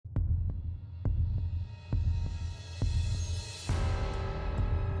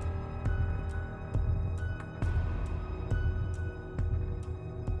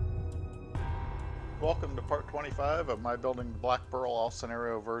welcome to part 25 of my building the Black Pearl all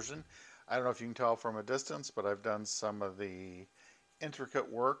scenario version. I don't know if you can tell from a distance, but I've done some of the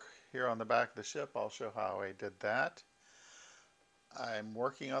intricate work here on the back of the ship. I'll show how I did that. I'm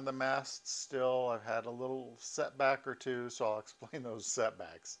working on the mast still. I've had a little setback or two, so I'll explain those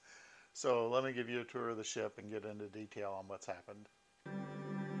setbacks. So let me give you a tour of the ship and get into detail on what's happened.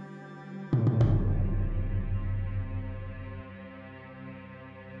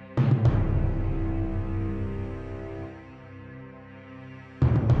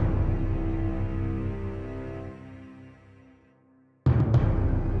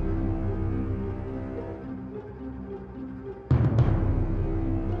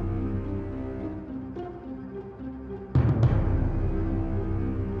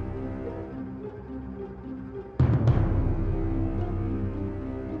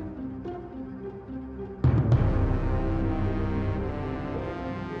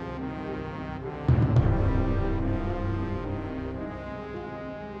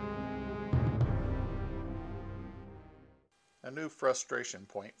 A new frustration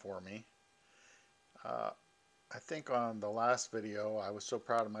point for me. I think on the last video I was so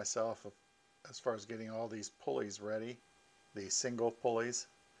proud of myself as far as getting all these pulleys ready, these single pulleys.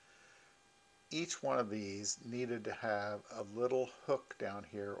 Each one of these needed to have a little hook down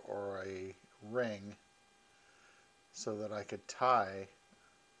here or a ring so that I could tie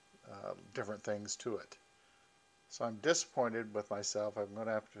different things to it. So I'm disappointed with myself. I'm going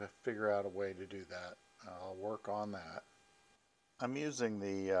to have to figure out a way to do that. I'll work on that. I'm using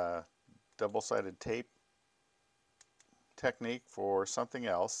the double-sided tape technique for something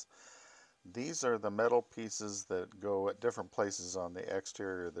else. These are the metal pieces that go at different places on the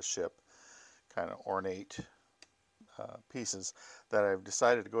exterior of the ship, kind of ornate pieces that I've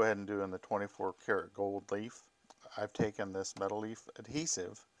decided to go ahead and do in the 24 karat gold leaf. I've taken this metal leaf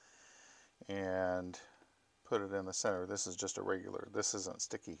adhesive and put it in the center. This is just a regular, this isn't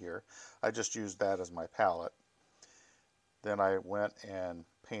sticky here. I just used that as my palette. Then I went and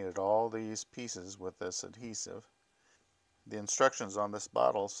painted all these pieces with this adhesive. The instructions on this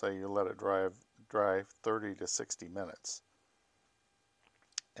bottle say you let it dry 30 to 60 minutes.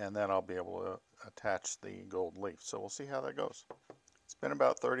 And then I'll be able to attach the gold leaf. So we'll see how that goes. It's been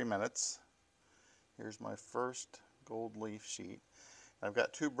about 30 minutes. Here's my first gold leaf sheet. I've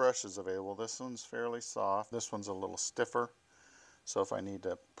got two brushes available. This one's fairly soft. This one's a little stiffer. So if I need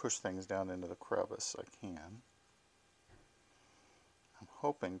to push things down into the crevice, I can. I'm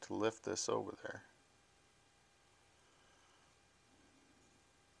hoping to lift this over there.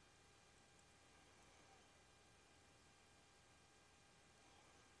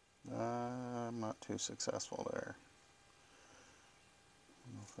 I'm not too successful there. I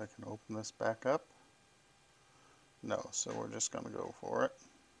don't know if I can open this back up. No, so we're just going to go for it.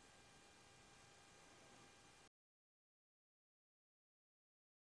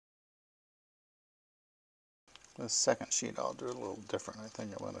 The second sheet I'll do a little different. I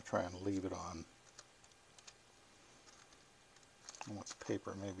think I'm going to try and leave it on. And with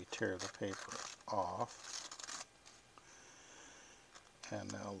paper, maybe tear the paper off.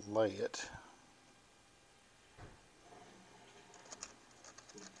 And now lay it.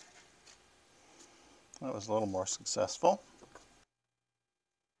 That was a little more successful.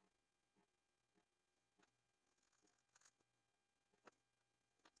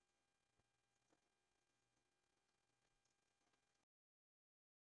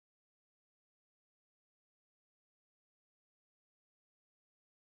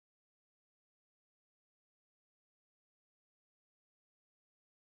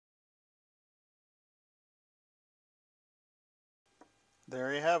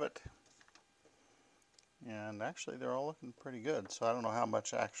 There you have it. And actually they're all looking pretty good, so I don't know how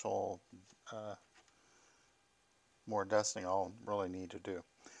much actual more dusting I'll really need to do.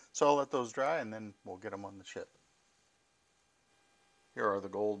 So I'll let those dry and then we'll get them on the ship. Here are the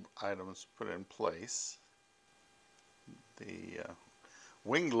gold items put in place. The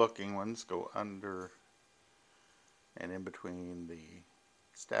winged looking ones go under and in between the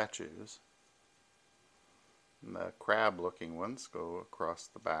statues. And the crab looking ones go across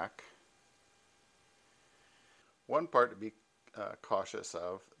the back. One part to be cautious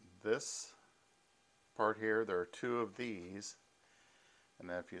of, this part here, there are two of these, and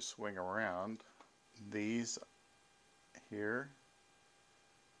then if you swing around, these here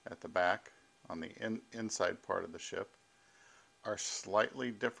at the back on the inside part of the ship are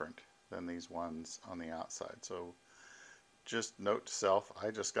slightly different than these ones on the outside. So just note to self, I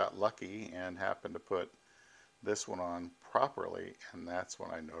just got lucky and happened to put this one on properly, and that's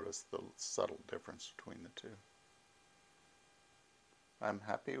when I noticed the subtle difference between the two. I'm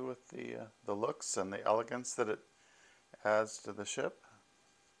happy with the looks and the elegance that it adds to the ship.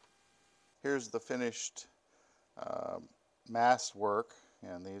 Here's the finished mast work,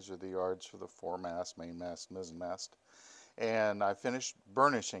 and these are the yards for the foremast, mainmast, mizzenmast. And I finished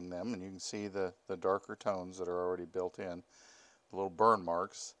burnishing them, and you can see the darker tones that are already built in, the little burn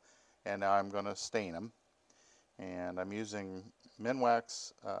marks. And now I'm going to stain them. And I'm using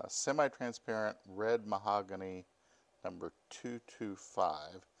Minwax semi-transparent red mahogany number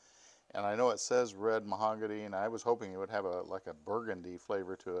 225. And I know it says red mahogany, and I was hoping it would have like a burgundy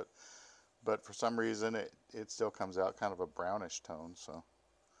flavor to it. But for some reason, it still comes out kind of a brownish tone. So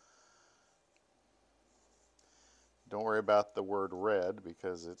don't worry about the word red,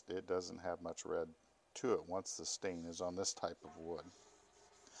 because it doesn't have much red to it once the stain is on this type of wood.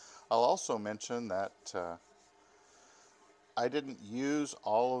 I'll also mention that I didn't use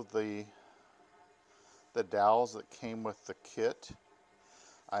all of the dowels that came with the kit.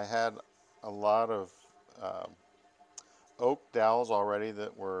 I had a lot of oak dowels already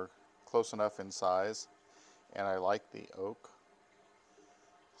that were close enough in size, and I like the oak,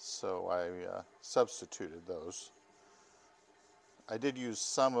 so I substituted those. I did use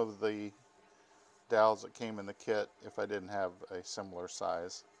some of the dowels that came in the kit if I didn't have a similar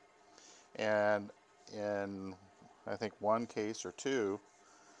size, and in I think one case or two,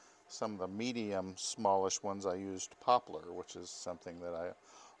 some of the medium smallish ones, I used poplar, which is something that I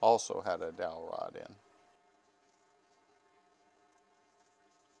also had a dowel rod in.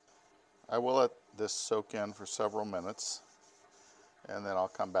 I will let this soak in for several minutes, and then I'll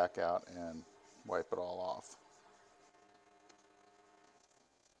come back out and wipe it all off.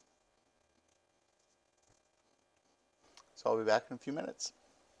 So I'll be back in a few minutes.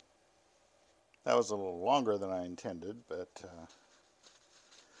 That was a little longer than I intended, but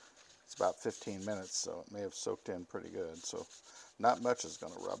it's about 15 minutes, so it may have soaked in pretty good. So not much is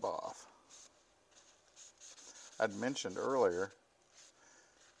going to rub off. I'd mentioned earlier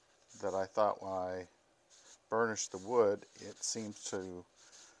that I thought when I burnished the wood, it seems to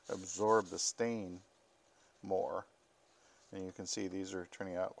absorb the stain more. And you can see these are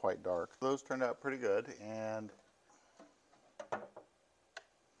turning out quite dark. Those turned out pretty good, and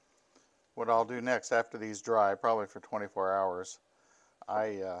what I'll do next after these dry, probably for 24 hours,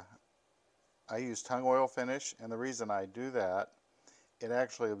 I use tung oil finish, and the reason I do that, it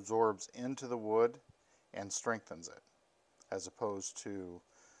actually absorbs into the wood and strengthens it, as opposed to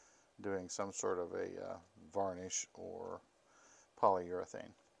doing some sort of a varnish or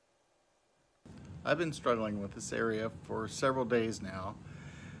polyurethane. I've been struggling with this area for several days now.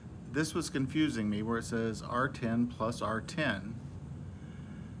 This was confusing me where it says R10 plus R10.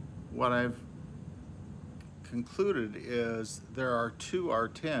 What I've concluded is there are two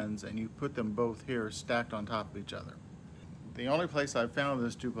R10s, and you put them both here stacked on top of each other. The only place I've found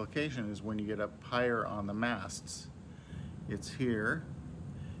this duplication is when you get up higher on the masts. It's here,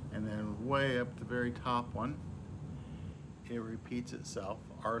 and then way up the very top one, it repeats itself,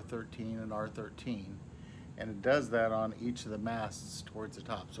 R13 and R13, and it does that on each of the masts towards the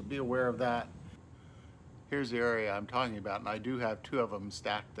top. So be aware of that. Here's the area I'm talking about, and I do have two of them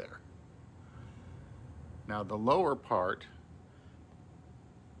stacked there. Now the lower part,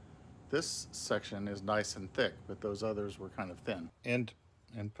 this section is nice and thick, but those others were kind of thin. And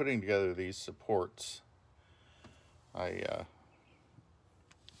putting together these supports, I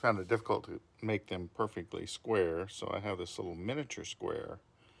found it difficult to make them perfectly square, so I have this little miniature square,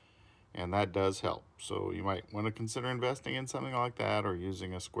 and that does help. So you might want to consider investing in something like that, or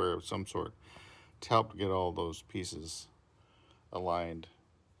using a square of some sort to help get all those pieces aligned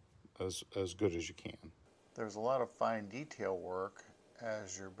as good as you can. There's a lot of fine detail work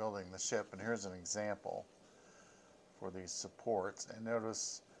as you're building the ship, and here's an example for these supports. And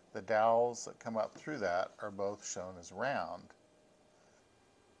notice the dowels that come up through that are both shown as round.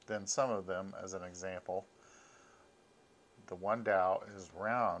 Then some of them, as an example, the one dowel is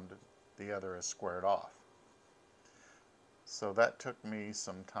round, the other is squared off. So that took me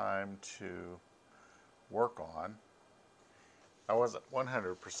some time to work on. I wasn't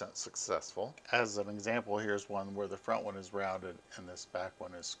 100% successful. As an example, here's one where the front one is rounded and this back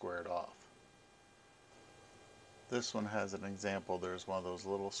one is squared off. This one has an example. There's one of those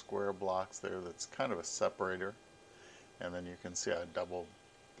little square blocks there that's kind of a separator, and then you can see I double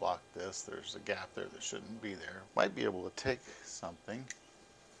blocked this. There's a gap there that shouldn't be there. Might be able to take something,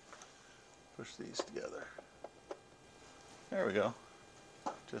 push these together. There we go.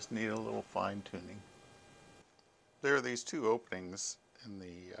 Just need a little fine tuning. There are these two openings in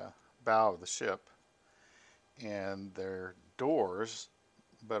the bow of the ship, and they're doors,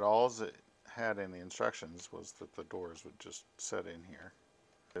 but all it had in the instructions was that the doors would just set in here.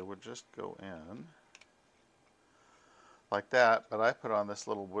 They would just go in like that, but I put on this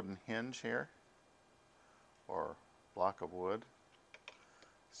little wooden hinge here, or block of wood,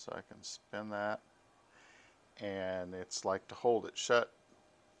 so I can spin that, and it's like to hold it shut,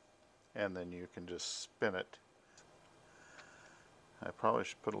 and then you can just spin it. I probably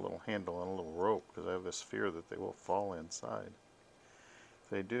should put a little handle and a little rope, because I have this fear that they will fall inside. If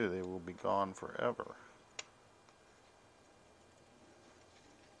they do, they will be gone forever.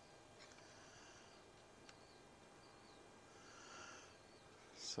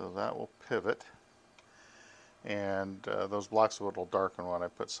 So that will pivot, and those blocks of wood will darken when I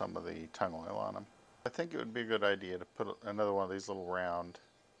put some of the tung oil on them. I think it would be a good idea to put another one of these little round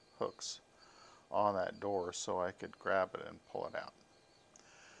hooks on that door so I could grab it and pull it out.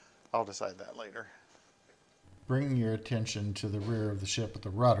 I'll decide that later. Bringing your attention to the rear of the ship at the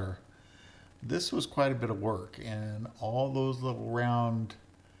rudder, this was quite a bit of work, and all those little round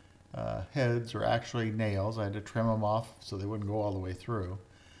heads are actually nails. I had to trim them off so they wouldn't go all the way through.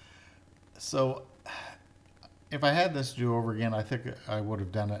 So if I had this to do over again, I think I would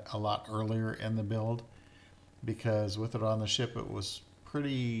have done it a lot earlier in the build, because with it on the ship it was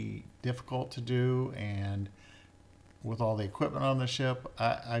pretty difficult to do, and with all the equipment on the ship,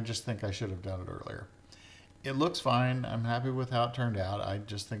 I just think I should have done it earlier. It looks fine. I'm happy with how it turned out. I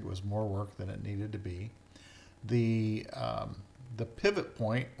just think it was more work than it needed to be. The pivot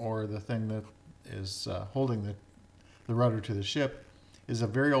point, or the thing that is holding the rudder to the ship, is a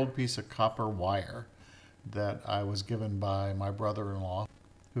very old piece of copper wire that I was given by my brother-in-law,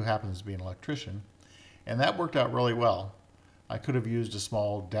 who happens to be an electrician, and that worked out really well. I could have used a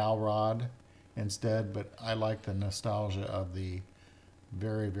small dowel rod instead, but I like the nostalgia of the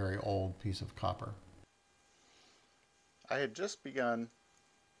very, very old piece of copper. I had just begun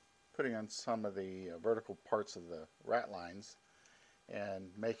putting on some of the vertical parts of the rat lines and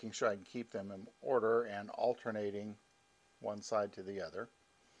making sure I can keep them in order and alternating one side to the other.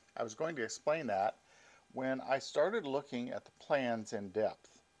 I was going to explain that when I started looking at the plans in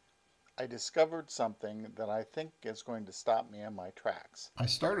depth. I discovered something that I think is going to stop me in my tracks. I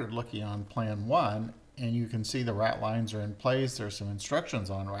started looking on plan 1, and you can see the rat lines are in place. There's some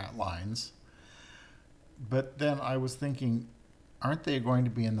instructions on rat lines. But then I was thinking, aren't they going to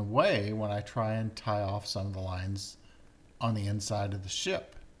be in the way when I try and tie off some of the lines on the inside of the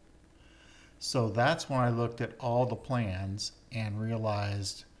ship? So that's when I looked at all the plans and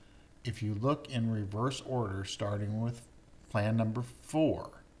realized, if you look in reverse order, starting with plan number 4,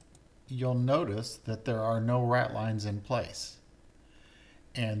 you'll notice that there are no rat lines in place.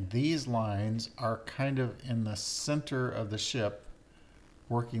 And these lines are kind of in the center of the ship,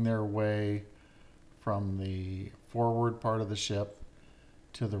 working their way from the forward part of the ship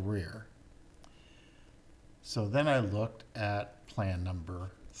to the rear. So then I looked at plan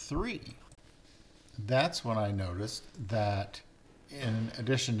number 3. That's when I noticed that in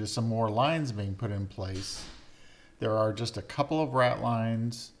addition to some more lines being put in place, there are just a couple of rat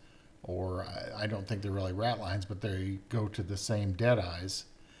lines, or I don't think they're really rat lines, but they go to the same dead eyes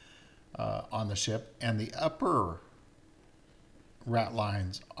on the ship, and the upper rat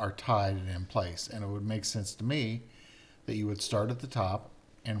lines are tied and in place. And it would make sense to me that you would start at the top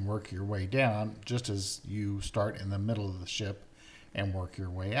and work your way down, just as you start in the middle of the ship and work your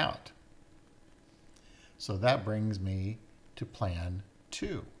way out. So that brings me to plan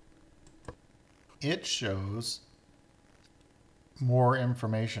 2. It shows more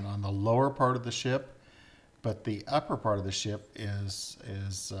information on the lower part of the ship, but the upper part of the ship is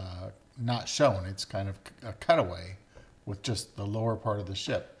not shown. It's kind of a cutaway with just the lower part of the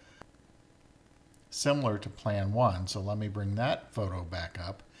ship, similar to plan 1. So let me bring that photo back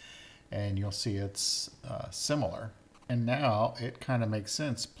up, and you'll see it's similar. And now it kind of makes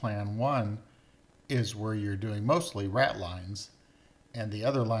sense. Plan 1 is where you're doing mostly rat lines, and the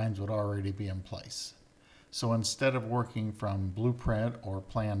other lines would already be in place. So instead of working from blueprint or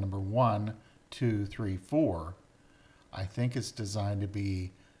plan number 1, 2, 3, 4, I think it's designed to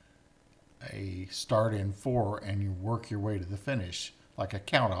be a start in 4 and you work your way to the finish, like a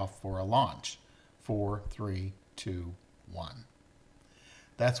count off for a launch. 4, 3, 2, 1.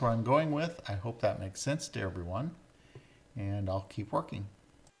 That's what I'm going with. I hope that makes sense to everyone, and I'll keep working.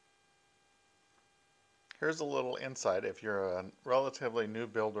 Here's a little insight if you're a relatively new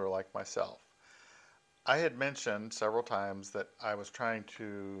builder like myself. I had mentioned several times that I was trying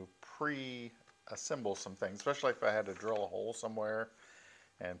to pre-assemble some things, especially if I had to drill a hole somewhere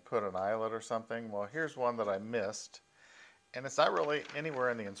and put an eyelet or something. Well, here's one that I missed, and it's not really anywhere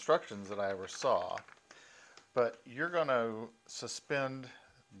in the instructions that I ever saw, but you're going to suspend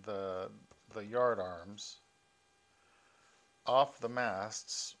the the yard arms off the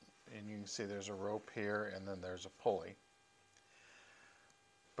masts, and you can see there's a rope here and then there's a pulley.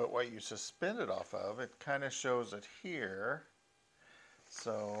 But what you suspend it off of, it kind of shows it here.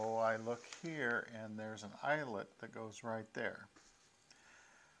 So I look here and there's an eyelet that goes right there.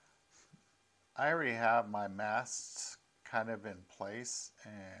 I already have my masts kind of in place,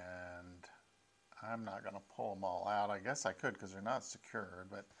 and I'm not going to pull them all out. I guess I could because they're not secured,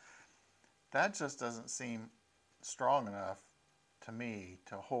 but that just doesn't seem strong enough to me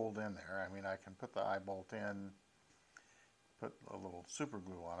to hold in there. I mean, I can put the eye bolt in, put a little super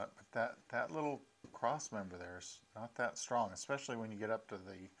glue on it, but that little cross member there is not that strong, especially when you get up to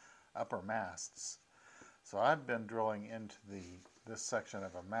the upper masts. So I've been drilling into this section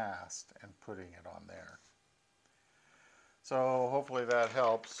of a mast and putting it on there. So hopefully that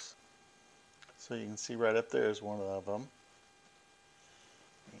helps. So you can see right up there is one of them.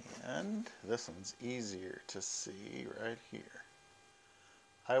 And this one's easier to see right here.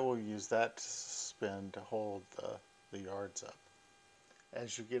 I will use that to suspend to hold the yards up.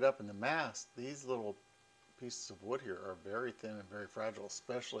 As you get up in the mast, these little pieces of wood here are very thin and very fragile,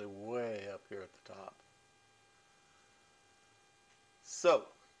 especially way up here at the top. So,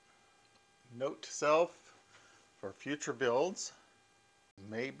 note to self for future builds,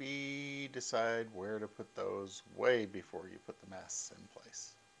 maybe decide where to put those way before you put the masts in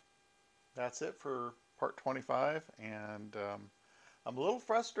place. That's it for part 25, and I'm a little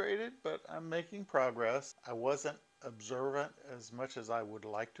frustrated, but I'm making progress. I wasn't observant as much as I would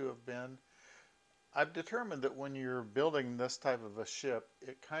like to have been. I've determined that when you're building this type of a ship,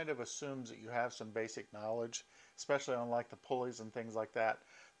 it kind of assumes that you have some basic knowledge, especially on like the pulleys and things like that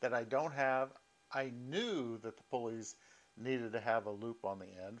I don't have. I knew that the pulleys needed to have a loop on the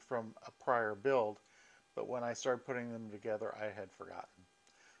end from a prior build, but when I started putting them together, I had forgotten.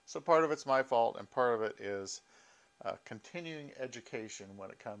 So part of it's my fault, and part of it is continuing education when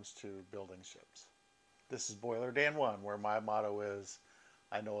it comes to building ships. This is Boiler Dan 1, where my motto is,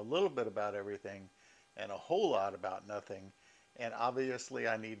 I know a little bit about everything and a whole lot about nothing, and obviously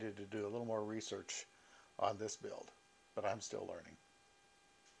I needed to do a little more research on this build, but I'm still learning.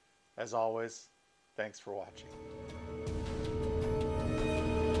 As always, thanks for watching.